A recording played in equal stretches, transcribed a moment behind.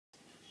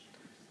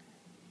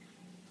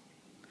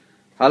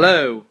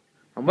Hello,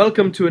 and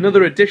welcome to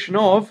another edition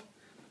of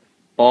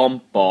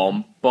Bomb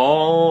Bomb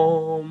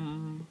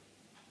Bomb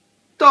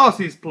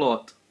Darcy's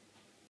Plot.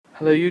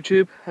 Hello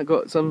YouTube, I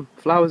got some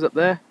flowers up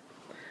there,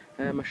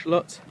 my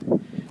shallots.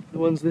 The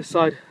ones this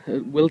side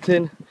are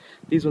wilting,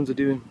 these ones are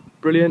doing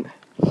brilliant.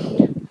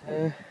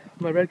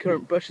 My red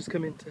currant bush has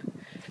come into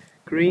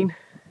green.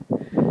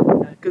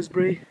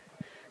 Gooseberry,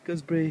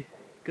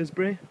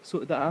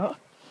 sorted that out.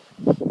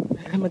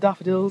 My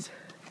daffodils,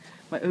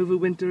 my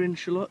overwintering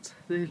shallots,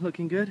 they're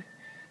looking good.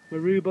 My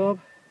rhubarb,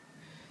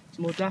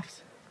 some more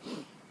daffs.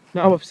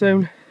 Now I've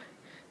sown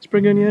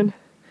spring onion,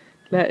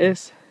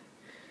 lettuce,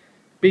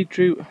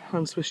 beetroot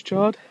and Swiss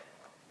chard.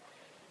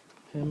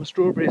 My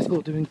strawberries are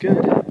all doing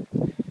good.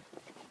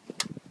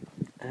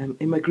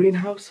 In my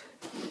greenhouse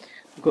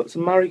I've got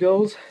some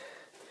marigolds,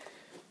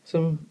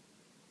 some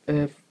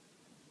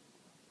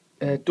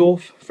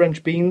dwarf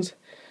French beans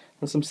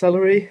and some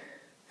celery,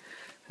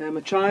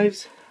 my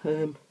chives,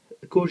 a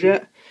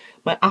courgette,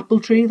 my apple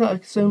tree that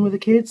I've sown with the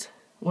kids,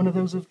 one of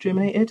those have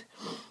germinated,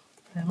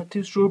 my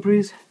 2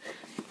 strawberries.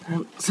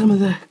 Some of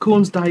the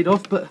corn's died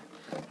off, but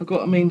I've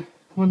got,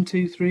 1,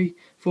 2, 3,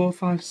 4,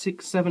 5,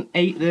 6, 7,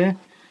 8 there.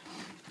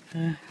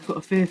 I've got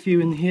a fair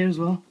few in here as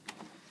well.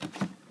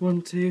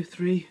 1, 2,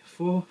 3,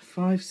 4,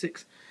 5,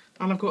 6,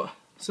 and I've got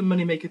some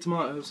moneymaker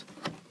tomatoes.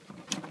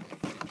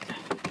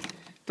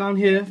 Down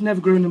here, I've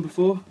never grown them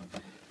before.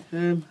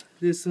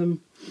 There's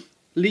some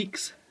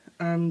leeks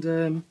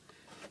and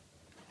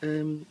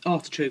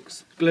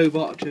artichokes, globe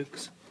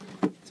artichokes.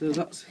 So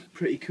that's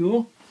pretty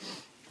cool.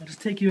 I'll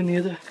just take you in the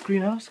other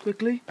greenhouse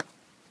quickly.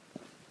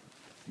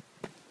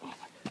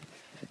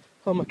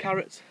 Oh, my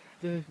carrots,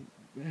 the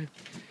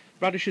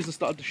radishes have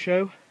started to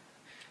show.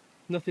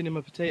 Nothing in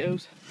my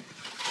potatoes.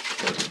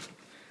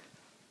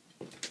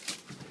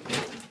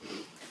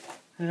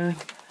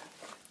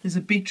 There's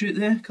a beetroot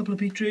there, a couple of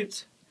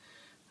beetroots.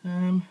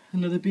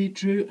 Another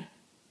beetroot.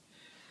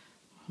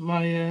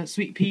 My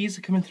sweet peas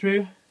are coming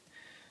through.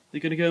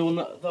 They're going to go on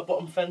that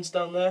bottom fence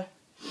down there.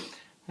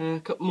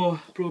 A couple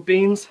more broad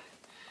beans.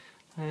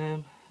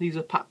 These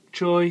are pak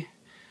choy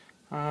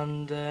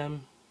and I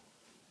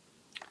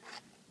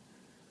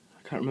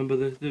can't remember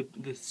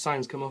the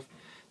signs come off.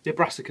 They're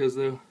brassicas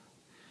though.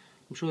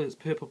 I'm sure there's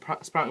purple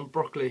sprouting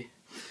broccoli.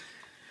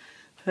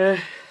 There's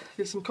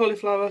some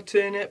cauliflower,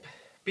 turnip,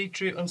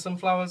 beetroot and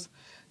sunflowers.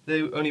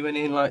 They only went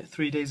in like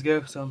 3 days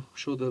ago, so I'm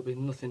sure there'll be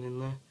nothing in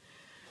there.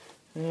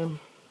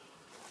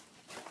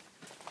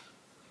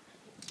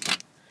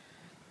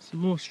 Some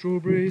more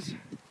strawberries.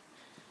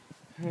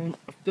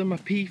 I've done my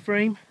pea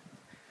frame.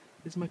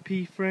 This is my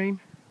pea frame.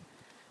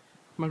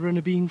 My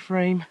runner bean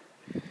frame.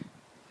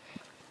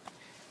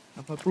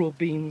 I've my broad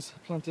beans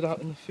planted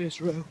out in the first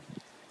row.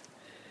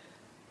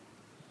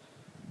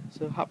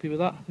 So happy with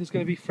that. There's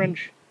going to be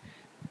French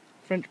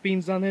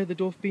beans down there, the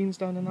dwarf beans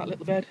down in that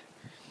little bed.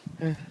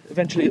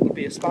 Eventually it will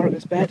be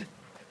asparagus bed.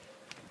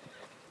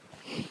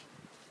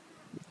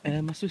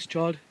 My Swiss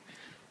chard,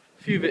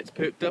 a few of it's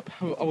perked up.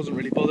 I wasn't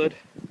really bothered.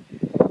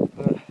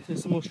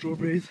 There's some more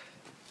strawberries.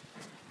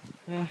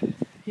 Here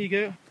you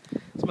go.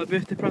 It's my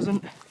birthday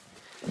present.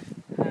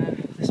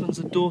 This one's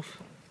a dwarf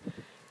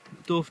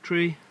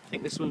tree. I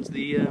think this one's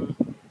the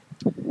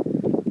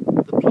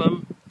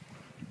plum.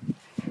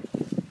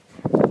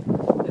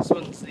 This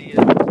one's the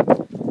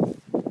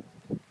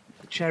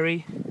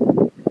cherry.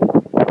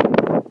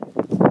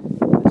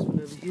 This one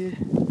over here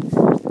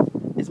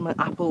is my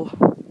apple.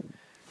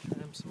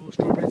 Some more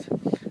strawberries.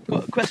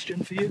 Got a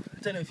question for you. I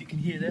don't know if you can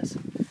hear this.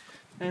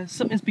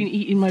 Something's been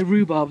eating my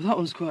rhubarb. That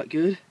one's quite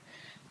good.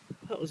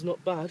 That one's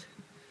not bad.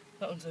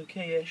 That one's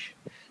okay-ish.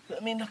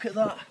 But look at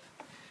that.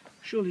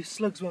 Surely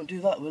slugs won't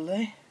do that, will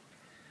they?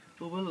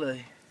 Or will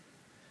they?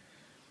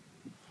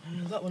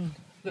 That one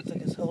looks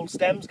like its whole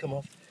stem's come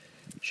off.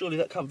 Surely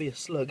that can't be a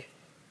slug.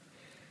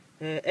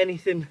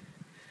 Anything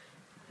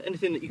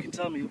that you can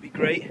tell me would be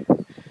great.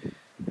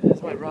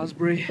 There's my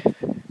raspberry.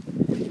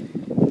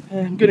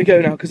 I'm going to go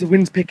now because the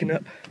wind's picking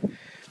up.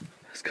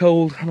 It's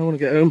cold and I want to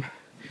get home,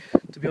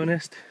 to be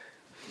honest.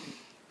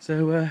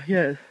 So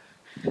yeah,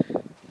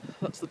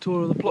 that's the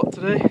tour of the plot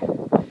today.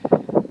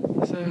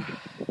 So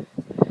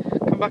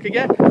come back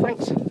again,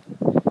 thanks.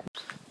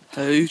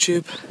 Hello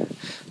YouTube,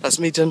 that's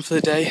me done for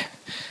the day.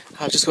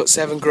 I've just got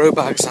 7 grow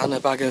bags and a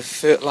bag of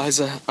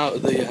fertiliser out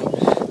of the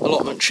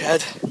allotment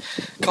shed.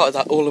 Carted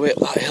that all the way up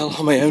that hill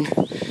on my own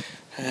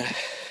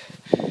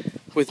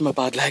with my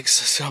bad legs,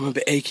 so I'm a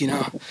bit achy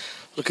now.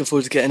 Looking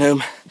forward to getting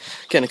home,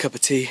 getting a cup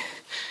of tea,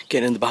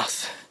 getting in the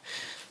bath.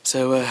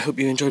 So hope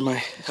you enjoyed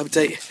my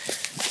update.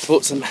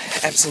 Bought some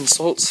Epsom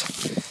salts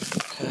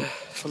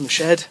from the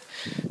shed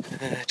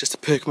just to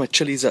perk my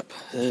chilies up.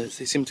 They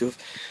seem to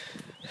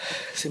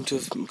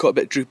have got a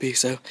bit droopy.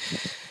 So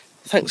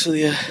thanks for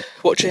the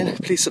watching.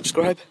 Please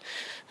subscribe.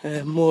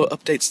 More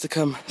updates to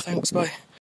come. Thanks. Bye.